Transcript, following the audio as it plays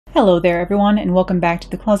Hello there everyone, and welcome back to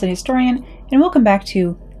the Closet Historian, and welcome back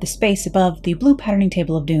to the space above the blue patterning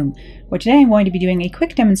table of doom, where today I'm going to be doing a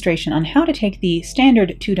quick demonstration on how to take the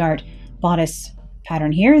standard 2-dart bodice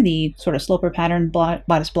pattern here, the sort of sloper pattern,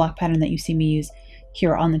 bodice block pattern that you see me use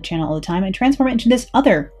here on the channel all the time, and transform it into this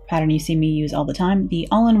other pattern you see me use all the time, the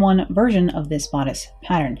all-in-one version of this bodice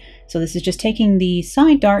pattern. So this is just taking the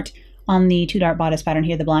side dart on the 2-dart bodice pattern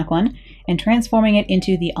here, the black one, and transforming it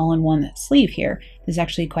into the all-in-one sleeve here. This is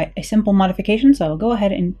actually quite a simple modification, so I'll go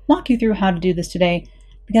ahead and walk you through how to do this today,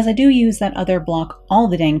 because I do use that other block all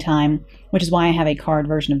the dang time, which is why I have a card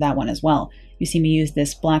version of that one as well. You see me use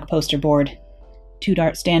this black poster board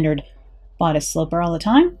 2-dart standard bodice sloper all the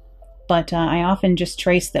time, but I often just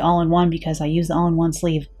trace the all-in-one because I use the all-in-one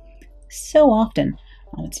sleeve so often.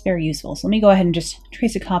 It's very useful. So let me go ahead and just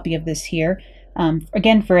trace a copy of this here.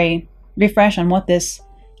 Again, for a refresh on what this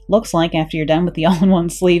looks like after you're done with the all-in-one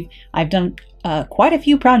sleeve, I've done quite a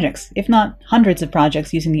few projects, if not hundreds of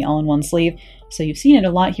projects, using the all-in-one sleeve. So you've seen it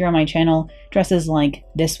a lot here on my channel. Dresses like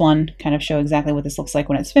this one kind of show exactly what this looks like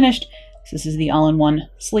when it's finished. So this is the all-in-one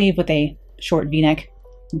sleeve with a short v-neck,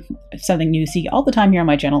 something you see all the time here on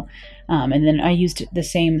my channel. And then I used the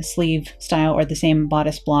same sleeve style or the same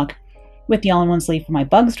bodice block with the all-in-one sleeve for my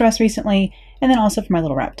Bugs dress recently, and then also for my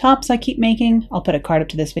little wrap tops I keep making. I'll put a card up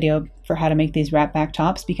to this video for how to make these wrap back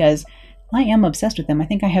tops because I am obsessed with them. I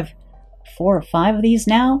think I have 4 or 5 of these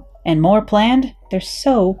now and more planned. They're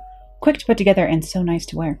so quick to put together and so nice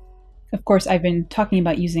to wear. Of course, I've been talking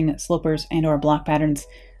about using slopers and or block patterns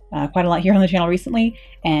quite a lot here on the channel recently,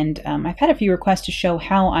 and I've had a few requests to show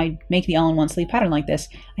how I make the all-in-one sleeve pattern like this.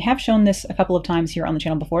 I have shown this a couple of times here on the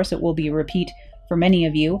channel before, so it will be a repeat for many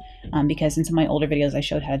of you, because in some of my older videos I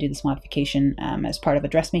showed how to do this modification as part of a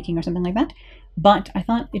dressmaking or something like that. But I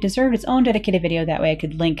thought it deserved its own dedicated video, that way I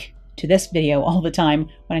could link to this video all the time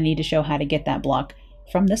when I need to show how to get that block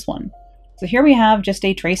from this one. So here we have just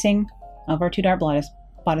a tracing of our 2-dart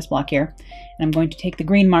bodice block here, and I'm going to take the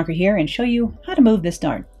green marker here and show you how to move this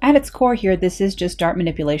dart. At its core here, this is just dart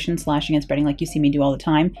manipulation, slashing and spreading like you see me do all the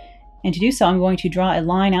time. And to do so, I'm going to draw a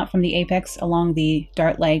line out from the apex along the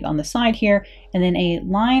dart leg on the side here, and then a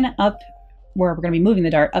line up where we're going to be moving the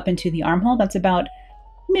dart up into the armhole. That's about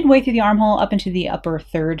midway through the armhole, up into the upper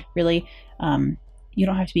third, really. You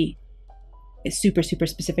don't have to be super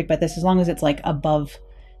specific about this, as long as it's like above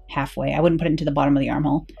halfway. I wouldn't put it into the bottom of the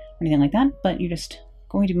armhole or anything like that, but you're just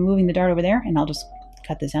going to be moving the dart over there, and I'll just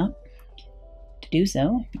cut this out to do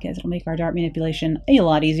so because it'll make our dart manipulation a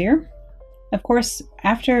lot easier. Of course,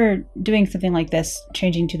 after doing something like this,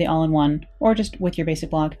 changing to the all-in-one, or just with your basic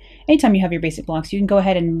block, anytime you have your basic blocks, you can go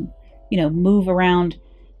ahead and, move around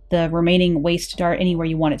the remaining waist dart anywhere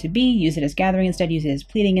you want it to be. Use it as gathering instead, use it as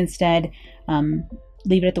pleating instead,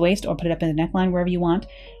 leave it at the waist or put it up in the neckline, wherever you want.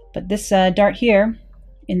 But this dart here,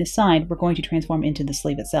 in the side, we're going to transform into the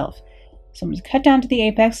sleeve itself. So I'm just cut down to the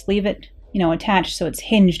apex, leave it, attached so it's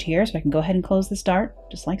hinged here, so I can go ahead and close this dart,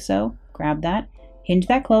 just like so. Grab that. Hinge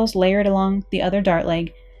that closed, layer it along the other dart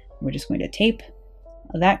leg. We're just going to tape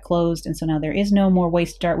that closed, and so now there is no more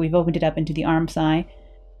waist dart. We've opened it up into the arm side.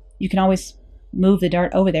 You can always move the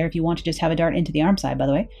dart over there if you want to just have a dart into the arm side, by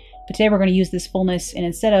the way. But today we're going to use this fullness, and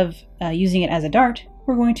instead of using it as a dart,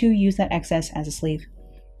 we're going to use that excess as a sleeve.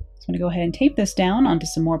 So I'm going to go ahead and tape this down onto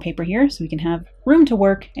some more paper here so we can have room to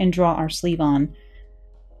work and draw our sleeve on.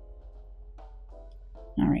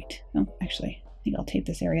 All right. Oh, actually, I think I'll tape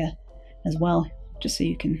this area as well, just so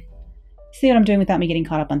you can see what I'm doing without me getting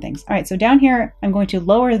caught up on things. All right, so down here, I'm going to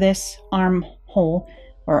lower this arm hole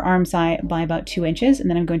or arm side by about 2 inches, and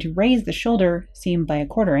then I'm going to raise the shoulder seam by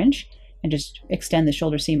 1/4 inch and just extend the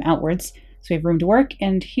shoulder seam outwards so we have room to work.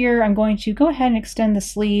 And here I'm going to go ahead and extend the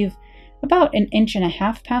sleeve about 1.5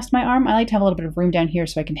 inches past my arm. I like to have a little bit of room down here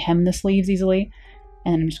so I can hem the sleeves easily.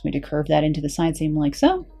 And then I'm just going to curve that into the side seam like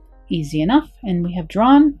so. Easy enough. And we have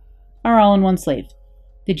drawn our all-in-one sleeve.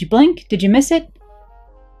 Did you blink? Did you miss it?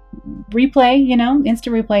 Replay,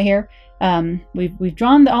 instant replay here. We've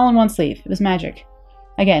drawn the all-in-one sleeve. It was magic.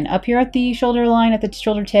 Again, up here at the shoulder line, at the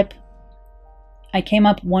shoulder tip, I came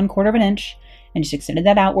up 1/4 inch and just extended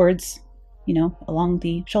that outwards, along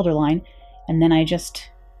the shoulder line. And then I just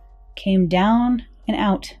came down and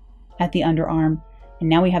out at the underarm. And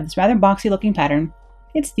now we have this rather boxy looking pattern.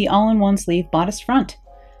 It's the all-in-one sleeve bodice front.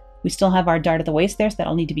 We still have our dart at the waist there, so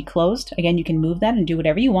that'll need to be closed. Again, you can move that and do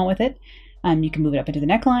whatever you want with it. You can move it up into the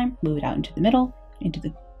neckline, move it out into the middle, into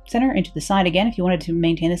the center, into the side again if you wanted to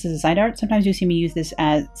maintain this as a side dart. Sometimes you see me use this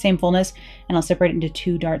as same fullness, and I'll separate it into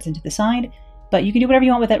 2 darts into the side. But you can do whatever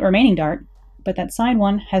you want with that remaining dart, but that side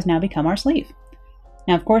one has now become our sleeve.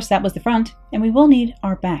 Now, of course, that was the front, and we will need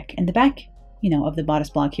our back. And the back, of the bodice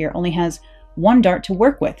block here only has one dart to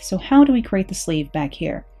work with. So how do we create the sleeve back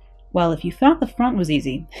here? Well, if you thought the front was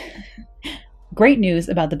easy, great news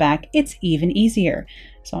about the back, it's even easier.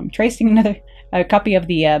 So I'm tracing a copy of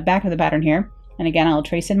the back of the pattern here. And again, I'll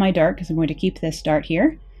trace in my dart because I'm going to keep this dart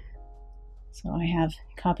here. So I have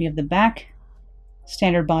a copy of the back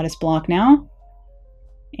standard bodice block now.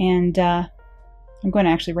 And I'm going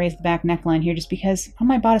to actually raise the back neckline here just because on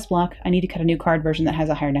my bodice block, I need to cut a new card version that has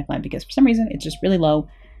a higher neckline because for some reason it's just really low.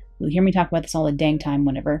 You'll hear me talk about this all the dang time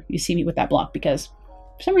whenever you see me with that block because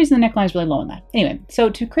for some reason the neckline is really low on that. Anyway, so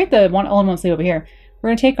to create the all-in-one sleeve over here, we're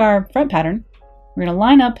going to take our front pattern, we're going to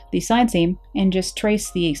line up the side seam and just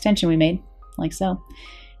trace the extension we made, like so.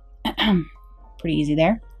 Pretty easy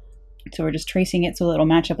there. So we're just tracing it so that it'll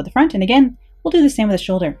match up with the front. And again, we'll do the same with the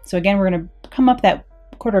shoulder. So again, we're going to come up that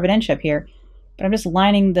 1/4 inch up here, but I'm just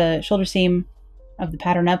lining the shoulder seam of the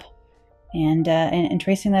pattern up and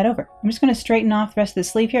tracing that over. I'm just going to straighten off the rest of the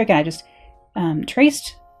sleeve here. Again, I just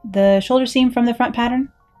traced the shoulder seam from the front pattern,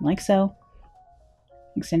 like so.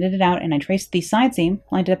 Extended it out, and I traced the side seam,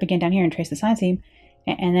 lined it up again down here and traced the side seam,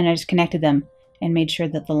 and then I just connected them and made sure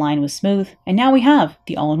that the line was smooth. And now we have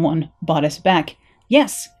the all-in-one bodice back.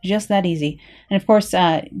 Yes, just that easy. And of course,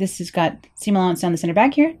 this has got seam allowance down the center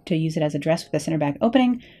back here to use it as a dress with a center back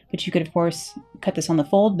opening, but you could, of course, cut this on the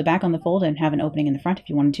fold, the back on the fold, and have an opening in the front if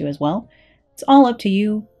you wanted to as well. It's all up to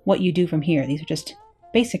you what you do from here. These are just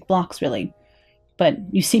basic blocks, really. But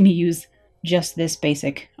you see me use just this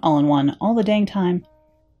basic all-in-one all the dang time.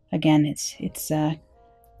 Again, it's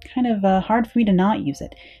kind of hard for me to not use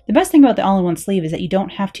it. The best thing about the all-in-one sleeve is that you don't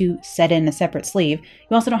have to set in a separate sleeve.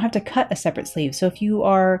 You also don't have to cut a separate sleeve. So if you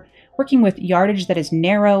are working with yardage that is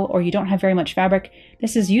narrow or you don't have very much fabric,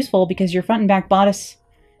 this is useful because your front and back bodice,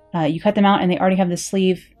 you cut them out and they already have the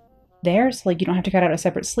sleeve there. So like you don't have to cut out a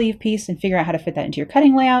separate sleeve piece and figure out how to fit that into your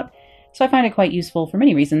cutting layout. So I find it quite useful for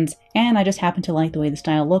many reasons, and I just happen to like the way the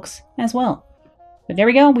style looks as well. But there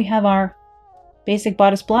we go, we have our basic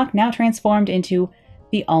bodice block now transformed into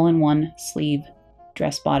the all-in-one sleeve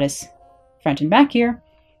dress bodice front and back here.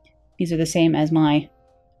 These are the same as my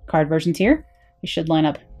card versions here. They should line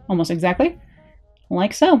up almost exactly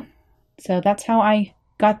like so. So that's how I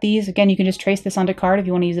got these. Again, you can just trace this onto card if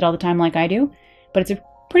you want to use it all the time like I do, but it's a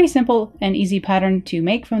pretty simple and easy pattern to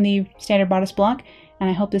make from the standard bodice block, and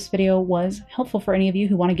I hope this video was helpful for any of you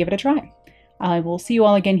who want to give it a try. I will see you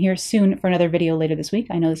all again here soon for another video later this week.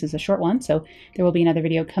 I know this is a short one, so there will be another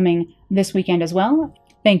video coming this weekend as well.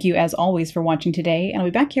 Thank you as always for watching today, and I'll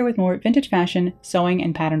be back here with more vintage fashion, sewing,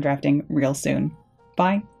 and pattern drafting real soon.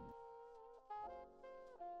 Bye!